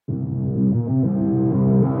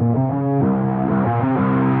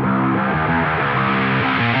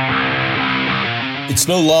It's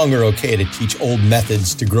no longer okay to teach old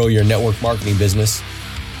methods to grow your network marketing business.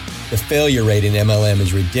 The failure rate in MLM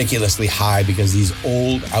is ridiculously high because these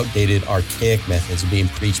old, outdated, archaic methods are being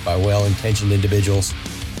preached by well-intentioned individuals.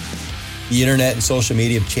 The internet and social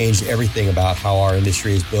media have changed everything about how our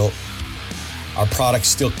industry is built. Our products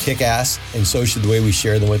still kick ass, and so should the way we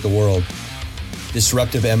share them with the world.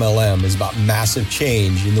 Disruptive MLM is about massive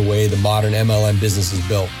change in the way the modern MLM business is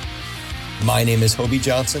built. My name is Hobie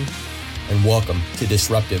Johnson, and welcome to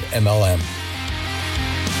Disruptive MLM.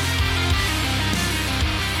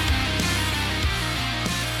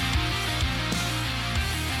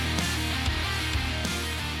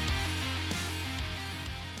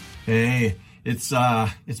 Hey,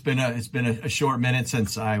 it's been a short minute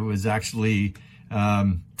since I was actually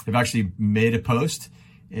I've actually made a post,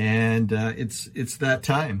 and it's that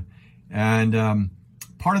time. And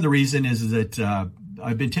part of the reason is that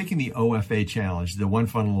I've been taking the OFA challenge, the One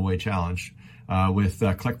Funnel Away challenge, with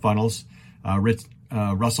ClickFunnels.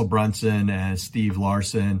 Russell Brunson and Steve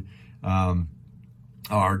Larson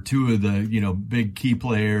are two of the big key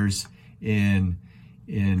players in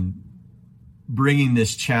bringing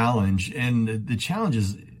this challenge, and the challenge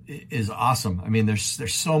is awesome. I mean,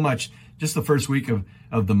 there's so much. Just the first week of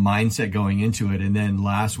the mindset going into it, and then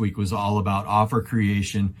last week was all about offer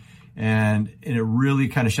creation, and it really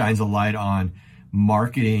kind of shines a light on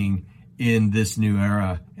marketing in this new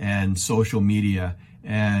era and social media,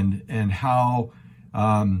 and how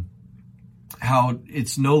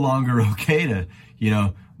it's no longer okay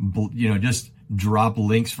to just drop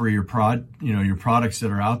links for your products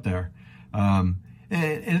that are out there. And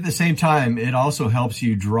at the same time, it also helps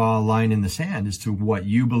you draw a line in the sand as to what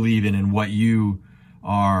you believe in and what you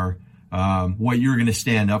are, what you're going to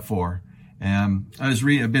stand up for. And I've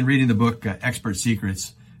been reading the book Expert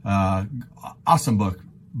Secrets, awesome book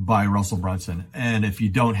by Russell Brunson. And if you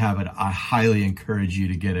don't have it, I highly encourage you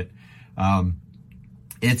to get it.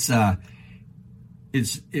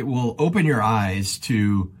 It will open your eyes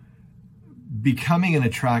to becoming an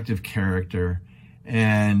attractive character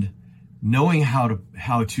and knowing how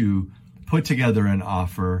to put together an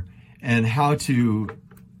offer, and how to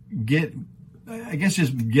get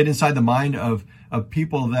inside the mind of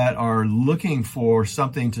people that are looking for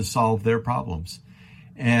something to solve their problems.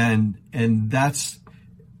 And that's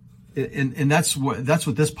what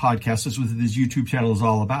this podcast is, what this YouTube channel is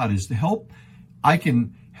all about, is I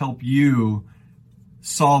can help you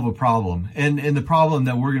solve a problem. And the problem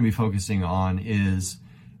that we're going to be focusing on is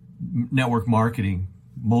network marketing,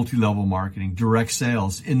 multi-level marketing, direct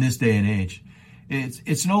sales in this day and age.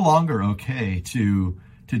 It's no longer okay to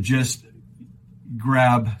just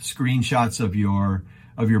grab screenshots of your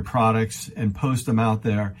products and post them out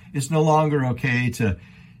there. It's no longer okay to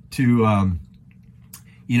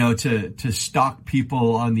stalk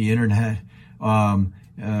people on the internet,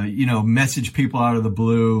 message people out of the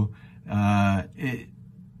blue.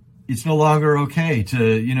 It's no longer okay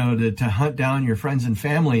to hunt down your friends and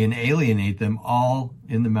family and alienate them, all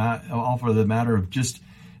for the matter of just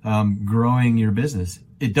growing your business.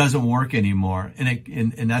 It doesn't work anymore,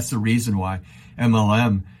 and that's the reason why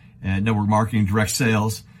MLM, network marketing, direct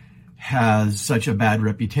sales, has such a bad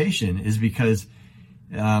reputation, is because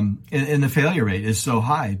and the failure rate is so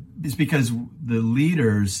high. It's because the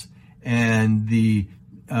leaders and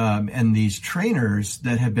these trainers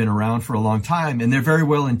that have been around for a long time, and they're very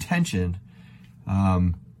well intentioned,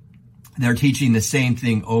 they're teaching the same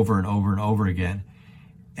thing over and over and over again.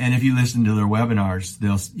 And if you listen to their webinars,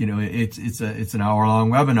 it's an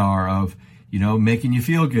hour-long webinar of making you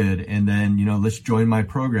feel good, and then let's join my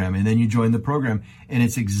program, and then you join the program, and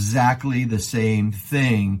it's exactly the same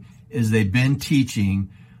thing as they've been teaching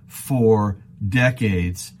for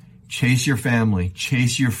decades. Chase your family,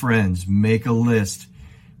 chase your friends, make a list,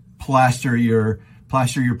 plaster your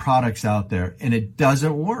products out there, and it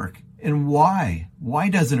doesn't work. And why? Why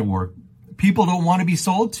doesn't it work? People don't want to be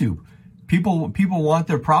sold to. People want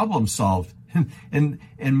their problems solved. And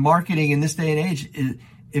marketing in this day and age,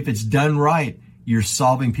 if it's done right, you're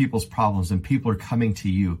solving people's problems, and people are coming to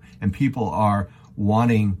you, and people are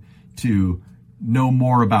wanting to know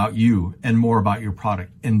more about you and more about your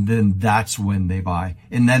product. And then that's when they buy.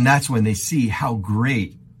 And then that's when they see how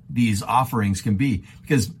great these offerings can be.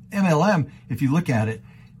 Because MLM, if you look at it,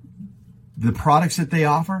 the products that they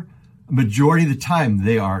offer, majority of the time,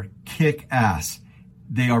 they are kick ass.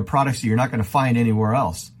 They are products that you're not going to find anywhere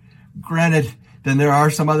else. Granted, then there are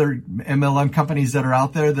some other MLM companies that are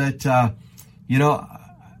out there that,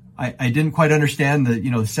 I didn't quite understand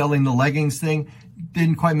the, selling the leggings thing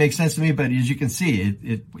didn't quite make sense to me, but as you can see,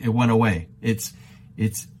 it went away. There's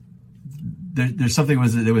something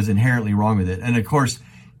that was inherently wrong with it. And of course,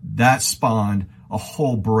 that spawned a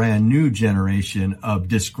whole brand new generation of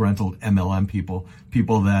disgruntled MLM people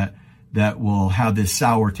that will have this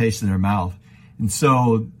sour taste in their mouth. And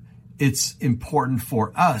so it's important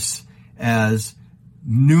for us as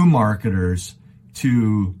new marketers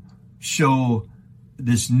to show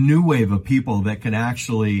this new wave of people that can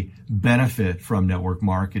actually benefit from network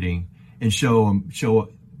marketing, and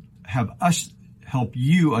have us help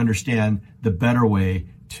you understand the better way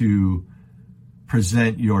to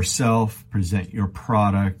present yourself, present your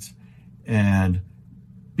product, and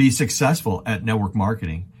be successful at network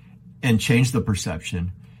marketing, and change the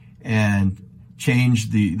perception and change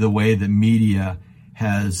the way that media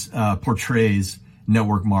has portrays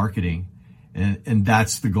network marketing. And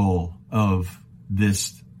that's the goal of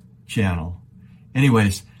this channel.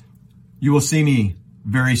 Anyways, you will see me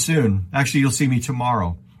very soon. Actually, you'll see me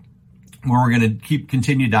tomorrow, where we're going to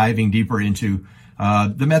continue diving deeper into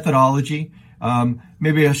the methodology.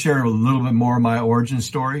 Maybe I'll share a little bit more of my origin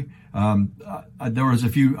story. I had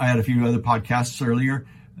a few other podcasts earlier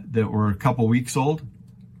that were a couple weeks old,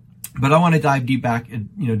 but I want to dive back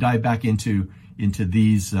into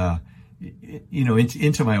these,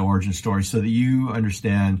 into my origin story, so that you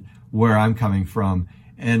understand where I'm coming from,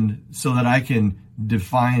 and so that I can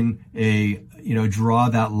define draw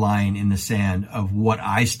that line in the sand of what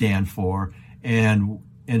I stand for, and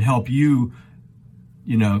help you,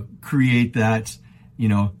 create that,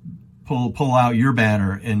 pull out your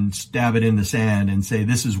banner and stab it in the sand and say,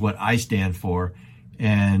 this is what I stand for,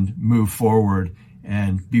 and move forward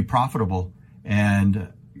and be profitable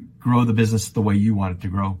and grow the business the way you want it to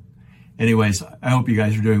grow. Anyways, I hope you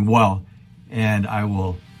guys are doing well, and I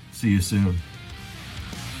will see you soon.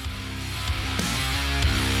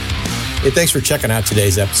 Hey, thanks for checking out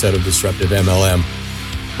today's episode of Disruptive MLM.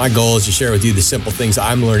 My goal is to share with you the simple things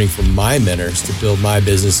I'm learning from my mentors to build my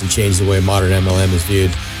business and change the way modern MLM is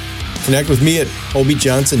viewed. Connect with me at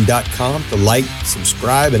obiejohnson.com to like,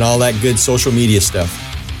 subscribe, and all that good social media stuff.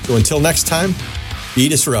 So until next time, be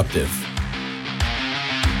disruptive.